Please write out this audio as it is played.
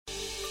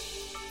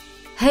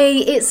Hey,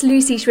 it's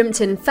Lucy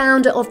Shrimpton,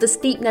 founder of The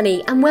Sleep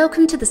Nanny, and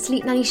welcome to the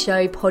Sleep Nanny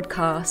Show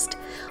podcast.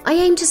 I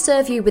aim to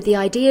serve you with the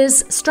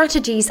ideas,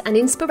 strategies, and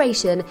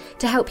inspiration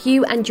to help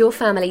you and your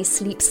family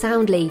sleep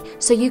soundly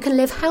so you can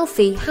live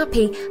healthy,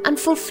 happy, and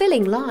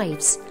fulfilling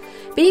lives.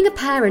 Being a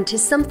parent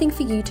is something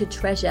for you to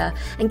treasure,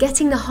 and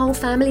getting the whole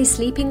family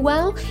sleeping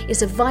well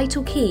is a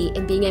vital key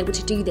in being able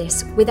to do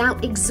this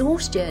without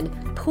exhaustion,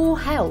 poor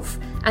health,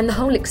 and the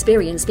whole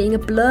experience being a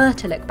blur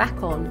to look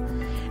back on.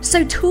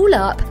 So tool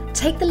up,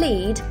 take the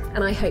lead,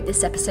 and I hope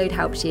this episode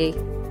helps you.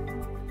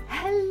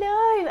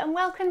 Hello and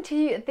welcome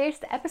to this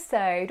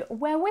episode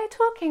where we're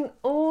talking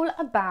all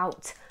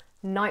about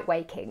night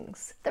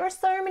wakings. There are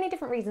so many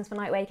different reasons for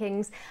night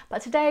wakings,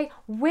 but today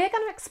we're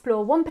going to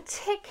explore one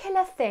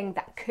particular thing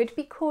that could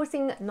be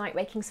causing night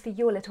wakings for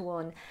your little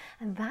one,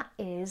 and that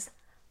is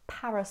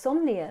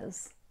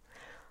parasomnias.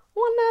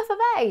 What on earth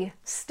are they?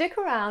 Stick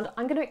around,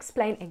 I'm going to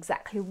explain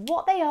exactly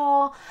what they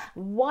are,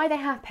 why they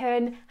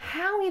happen,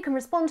 how you can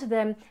respond to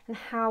them, and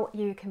how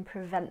you can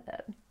prevent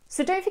them.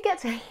 So don't forget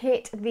to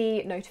hit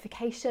the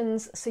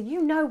notifications so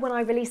you know when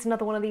I release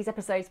another one of these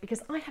episodes,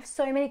 because I have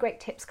so many great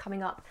tips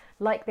coming up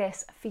like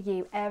this for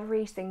you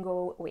every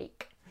single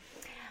week.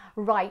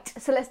 Right,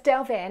 so let's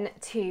delve in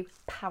to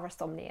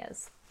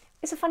parasomnias.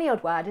 It's a funny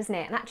old word, isn't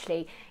it? And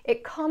actually,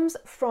 it comes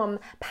from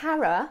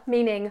para,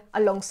 meaning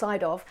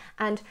alongside of,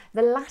 and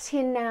the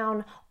Latin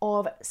noun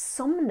of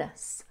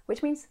somnus,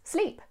 which means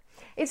sleep.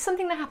 It's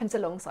something that happens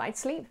alongside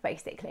sleep,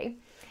 basically.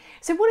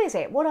 So what is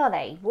it? What are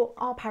they? What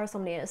are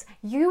parasomnias?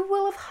 You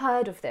will have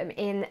heard of them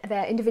in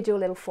their individual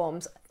little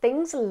forms.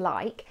 Things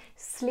like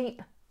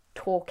sleep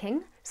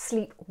talking,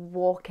 sleep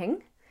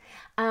walking.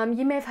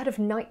 You may have heard of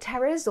night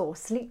terrors or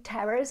sleep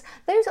terrors.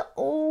 Those are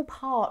all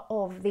part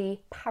of the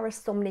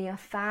parasomnia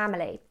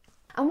family.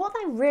 And what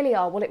they really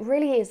are, what it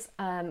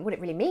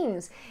really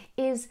means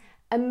is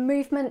a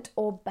movement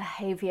or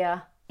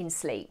behaviour in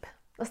sleep.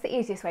 That's the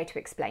easiest way to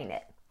explain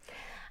it.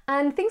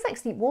 And things like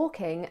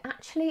sleepwalking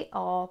actually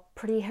are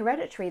pretty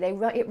hereditary.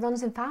 It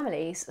runs in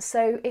families.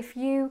 So if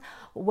you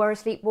were a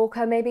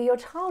sleepwalker, maybe your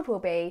child will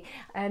be.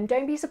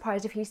 Don't be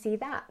surprised if you see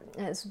that,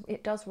 as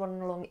it does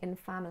run along in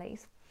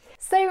families.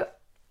 So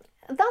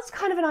that's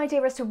kind of an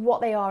idea as to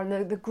what they are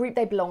and the group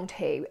they belong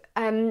to.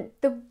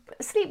 The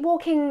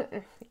sleepwalking,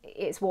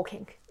 it's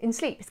walking in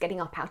sleep. It's getting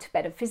up out of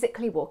bed and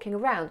physically walking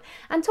around.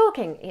 And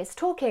talking is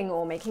talking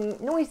or making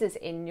noises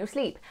in your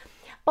sleep.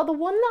 But the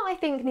one that I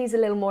think needs a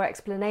little more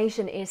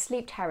explanation is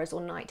sleep terrors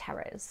or night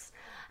terrors.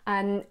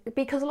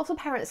 Because a lot of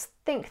parents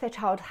think their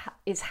child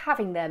is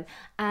having them,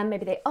 and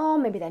maybe they are,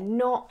 maybe they're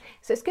not.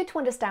 So it's good to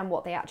understand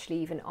what they actually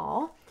even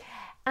are.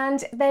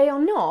 And they are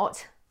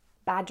not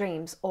bad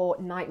dreams or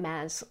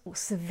nightmares or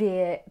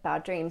severe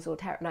bad dreams or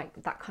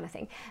that kind of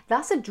thing.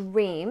 That's a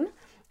dream,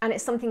 and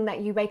it's something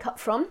that you wake up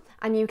from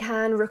and you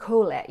can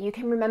recall it. You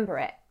can remember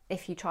it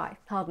if you try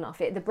hard enough.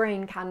 The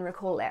brain can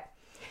recall it.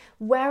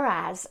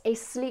 Whereas a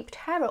sleep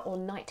terror or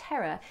night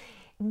terror,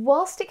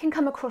 whilst it can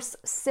come across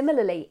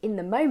similarly in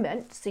the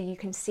moment, so you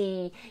can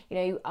see,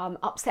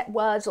 upset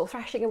words or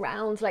thrashing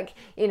around,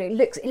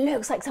 it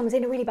looks like someone's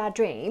in a really bad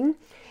dream,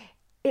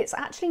 it's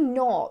actually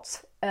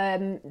not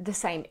the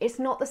same. It's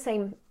not the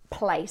same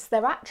place.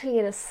 They're actually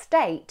in a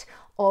state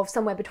of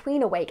somewhere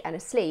between awake and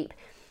asleep.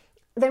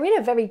 They're in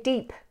a very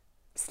deep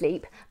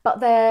sleep, but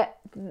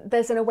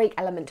there's an awake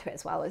element to it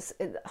as well.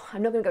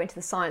 I'm not going to go into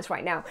the science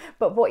right now,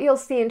 but what you'll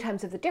see in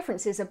terms of the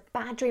differences, a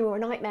bad dream or a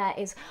nightmare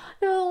is,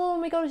 oh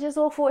my God, it's just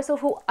awful, it's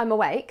awful, I'm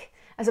awake,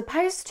 as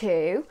opposed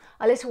to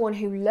a little one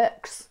who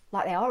looks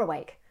like they are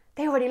awake.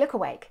 They already look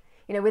awake.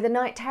 With a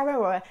night terror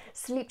or a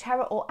sleep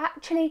terror, or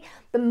actually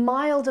the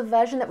milder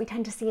version that we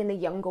tend to see in the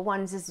younger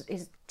ones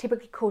is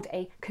typically called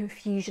a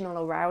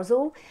confusional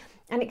arousal.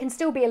 And it can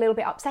still be a little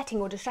bit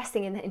upsetting or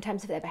distressing in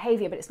terms of their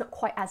behaviour, but it's not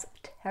quite as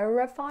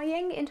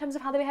terrifying in terms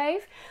of how they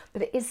behave,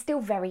 but it is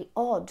still very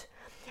odd.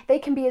 They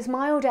can be as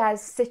mild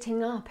as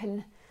sitting up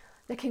and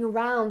looking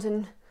around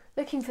and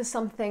looking for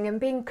something and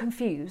being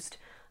confused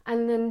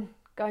and then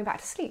going back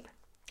to sleep,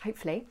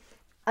 hopefully.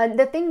 And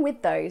the thing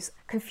with those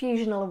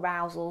confusional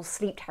arousals,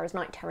 sleep terrors,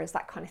 night terrors,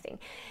 that kind of thing,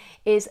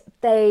 is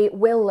they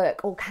will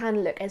look or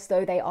can look as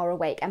though they are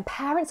awake. And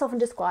parents often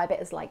describe it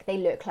as like they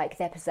look like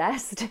they're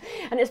possessed.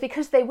 And it's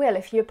because they will.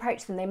 If you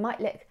approach them, they might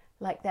look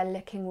like they're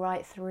looking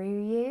right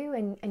through you,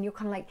 and you're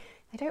kind of like,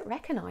 they don't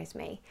recognise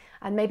me,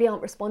 and maybe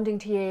aren't responding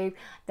to you.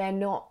 They're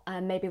not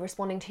maybe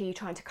responding to you,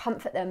 trying to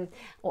comfort them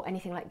or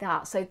anything like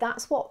that. So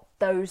that's what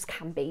those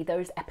can be,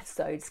 those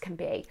episodes can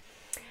be.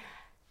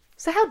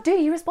 So how do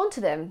you respond to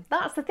them?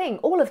 That's the thing.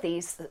 All of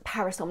these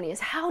parasomnias,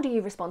 how do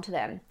you respond to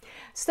them?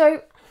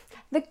 So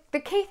the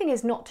key thing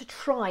is not to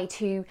try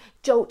to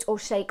jolt or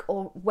shake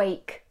or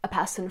wake a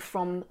person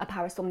from a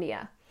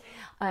parasomnia.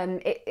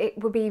 It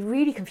would be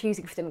really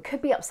confusing for them. It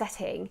could be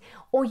upsetting,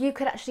 or you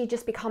could actually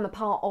just become a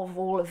part of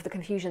all of the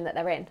confusion that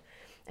they're in,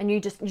 and you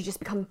just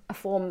become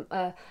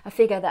a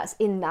figure that's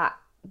in that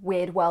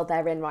weird world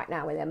they're in right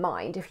now in their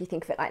mind, if you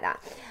think of it like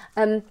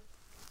that.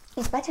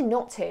 it's better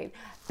not to,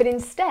 but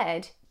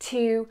instead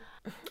to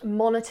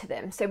monitor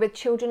them. So with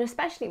children,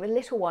 especially with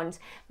little ones,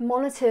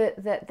 monitor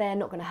that they're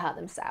not going to hurt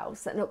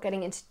themselves, that they're not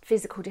getting into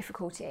physical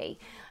difficulty,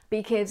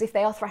 because if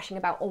they are thrashing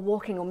about or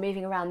walking or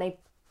moving around, they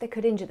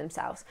could injure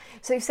themselves.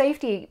 So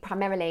safety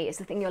primarily is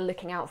the thing you're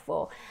looking out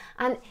for.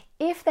 And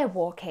if they're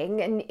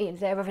walking and if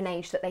they're of an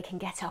age that they can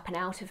get up and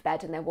out of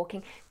bed and they're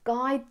walking,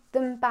 guide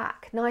them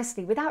back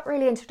nicely without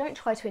really, don't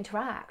try to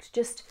interact,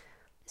 just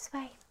this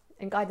way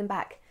and guide them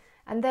back.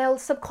 And they'll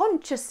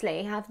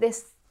subconsciously have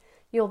this,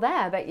 you're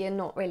there, but you're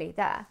not really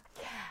there.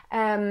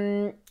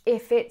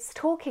 If it's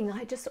talking,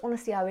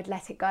 I would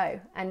let it go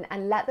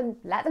and let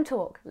them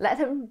talk, let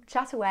them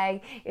chat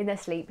away in their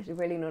sleep. It's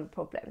really not a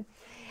problem.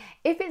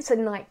 If it's a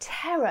night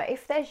terror,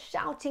 if they're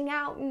shouting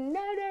out,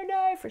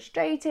 no,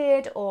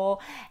 frustrated, or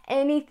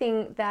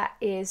anything that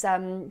is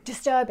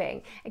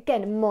disturbing,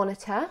 again,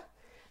 monitor,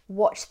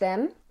 watch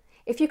them.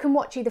 If you can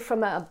watch either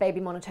from a baby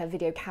monitor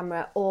video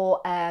camera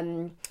or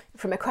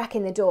from a crack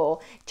in the door,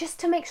 just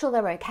to make sure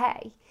they're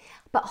okay,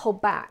 but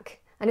hold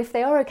back. And if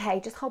they are okay,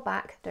 just hold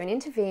back, don't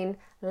intervene,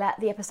 let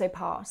the episode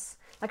pass.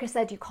 Like I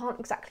said, you can't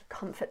exactly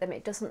comfort them,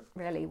 it doesn't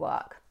really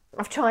work.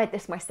 I've tried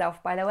this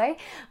myself, by the way.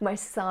 My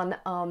son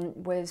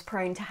was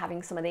prone to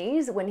having some of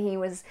these when he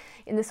was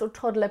in the sort of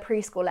toddler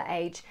preschooler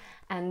age,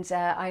 and so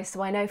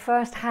I know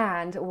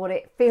firsthand what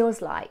it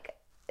feels like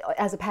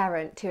as a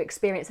parent to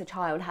experience a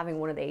child having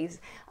one of these.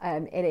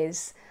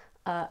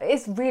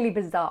 It's really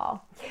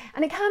bizarre,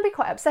 and it can be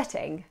quite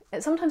upsetting.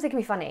 Sometimes it can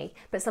be funny,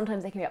 but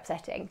sometimes it can be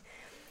upsetting.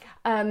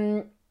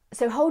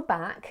 So hold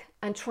back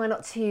and try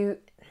not to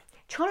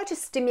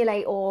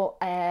stimulate or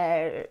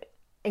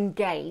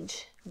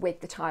engage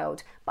with the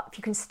child, but if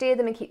you can steer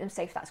them and keep them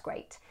safe, that's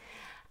great.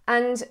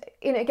 And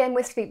again,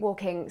 with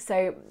sleepwalking,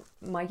 so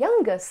my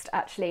youngest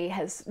actually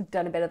has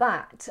done a bit of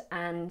that,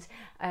 and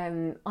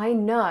I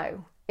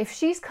know if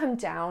she's come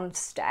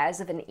downstairs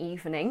of an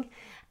evening,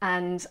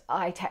 and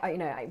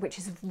which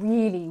is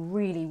really,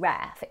 really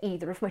rare for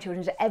either of my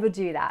children to ever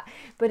do that,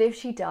 but if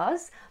she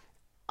does,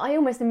 I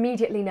almost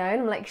immediately know,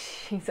 and I'm like,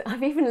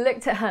 I've even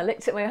looked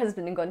at my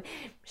husband and gone,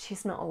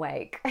 she's not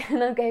awake.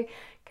 And I'll go,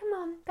 come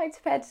on, back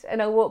to bed.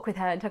 And I'll walk with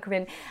her and tuck her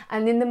in.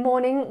 And in the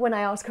morning, when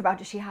I ask her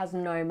about it, she has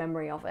no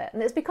memory of it.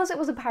 And it's because it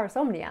was a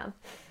parasomnia.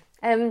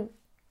 That's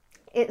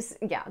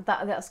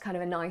kind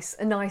of a nice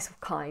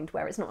kind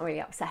where it's not really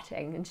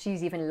upsetting. And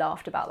she's even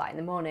laughed about that in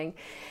the morning.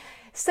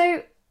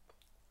 So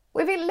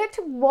we've looked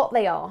at what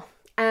they are.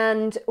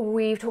 And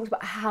we've talked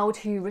about how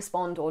to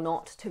respond or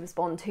not to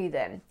respond to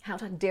them, how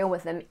to deal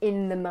with them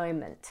in the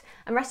moment.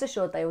 And rest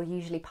assured, they will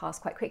usually pass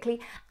quite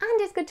quickly.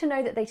 And it's good to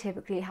know that they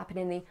typically happen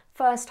in the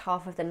first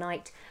half of the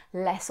night,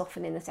 less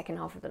often in the second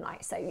half of the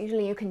night. So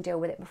usually you can deal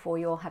with it before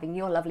you're having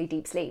your lovely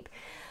deep sleep.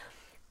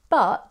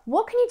 But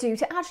what can you do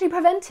to actually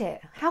prevent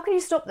it? How can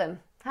you stop them?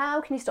 How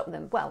can you stop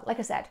them? Well, like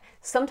I said,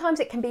 sometimes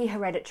it can be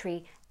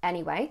hereditary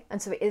anyway,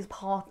 and so it is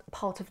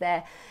part of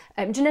their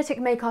genetic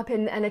makeup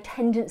and a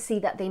tendency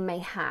that they may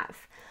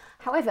have.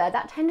 However,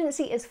 that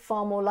tendency is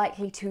far more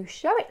likely to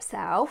show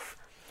itself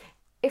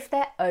if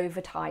they're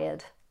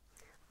overtired.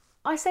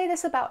 I say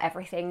this about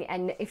everything,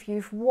 and if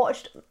you've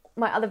watched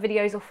my other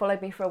videos or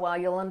followed me for a while,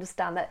 you'll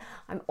understand that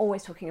I'm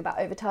always talking about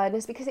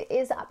overtiredness, because it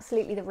is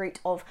absolutely the root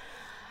of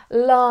a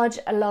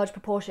large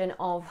proportion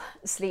of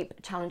sleep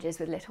challenges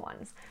with little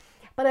ones.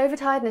 But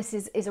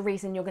overtiredness is a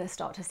reason you're going to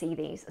start to see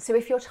these. So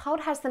if your child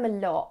has them a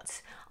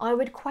lot, I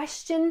would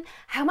question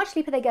how much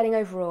sleep are they getting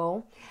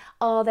overall?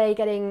 Are they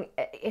getting,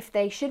 if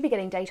they should be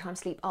getting daytime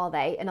sleep, are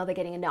they? And are they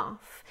getting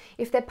enough?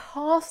 If they're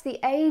past the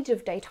age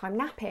of daytime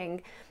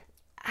napping,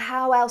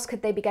 how else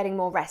could they be getting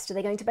more rest? Are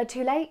they going to bed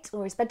too late,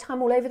 or is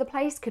bedtime all over the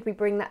place? Could we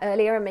bring that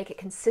earlier and make it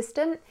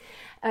consistent?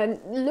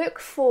 Look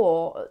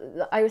for,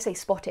 I always say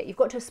spot it. You've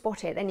got to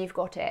spot it, then you've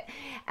got it.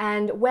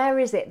 And where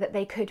is it that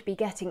they could be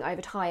getting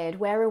overtired?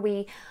 Where are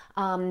we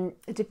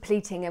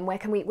depleting, and where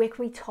can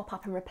we top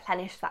up and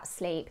replenish that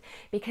sleep?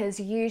 Because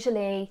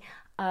usually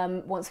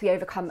once we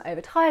overcome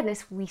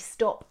overtiredness, we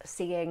stop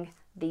seeing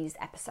these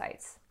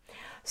episodes.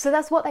 So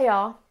that's what they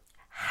are,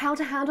 how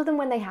to handle them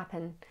when they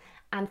happen,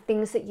 and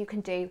things that you can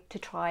do to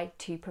try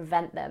to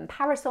prevent them.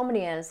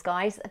 Parasomnias,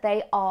 guys,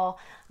 they are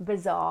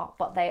bizarre,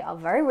 but they are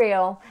very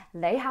real,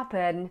 they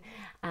happen,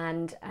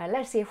 and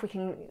let's see if we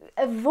can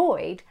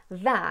avoid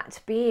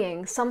that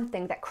being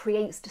something that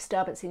creates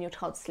disturbance in your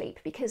child's sleep,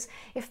 because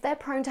if they're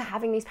prone to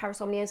having these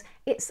parasomnias,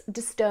 it's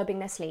disturbing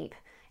their sleep.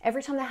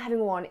 Every time they're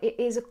having one,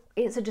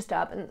 it's a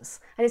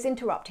disturbance, and it's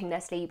interrupting their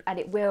sleep, and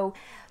it will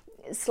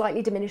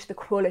slightly diminish the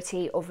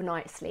quality of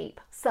night sleep.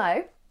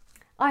 So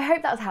I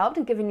hope that's helped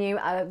and given you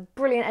a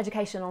brilliant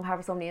education on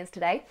parasomnias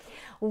today.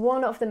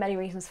 One of the many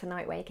reasons for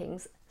night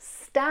wakings.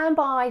 Stand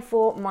by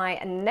for my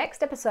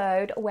next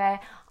episode, where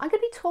I'm going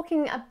to be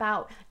talking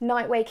about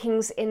night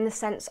wakings in the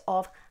sense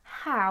of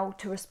how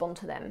to respond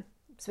to them.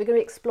 So we're going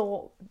to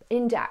explore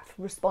in depth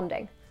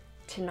responding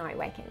to night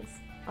wakings.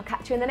 I'll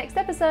catch you in the next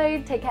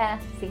episode. Take care.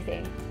 See you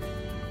soon.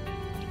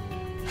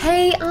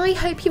 Hey, I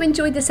hope you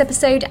enjoyed this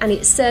episode and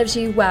it serves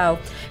you well.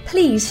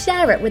 Please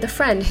share it with a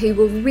friend who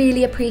will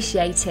really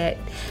appreciate it.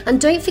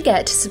 And don't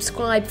forget to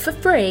subscribe for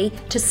free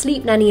to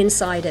Sleep Nanny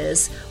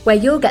Insiders, where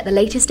you'll get the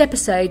latest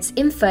episodes,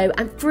 info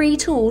and free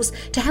tools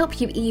to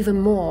help you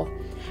even more.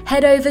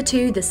 Head over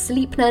to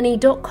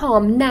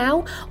thesleepnanny.com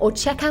now or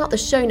check out the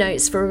show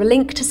notes for a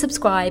link to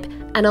subscribe,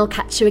 and I'll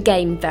catch you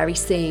again very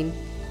soon.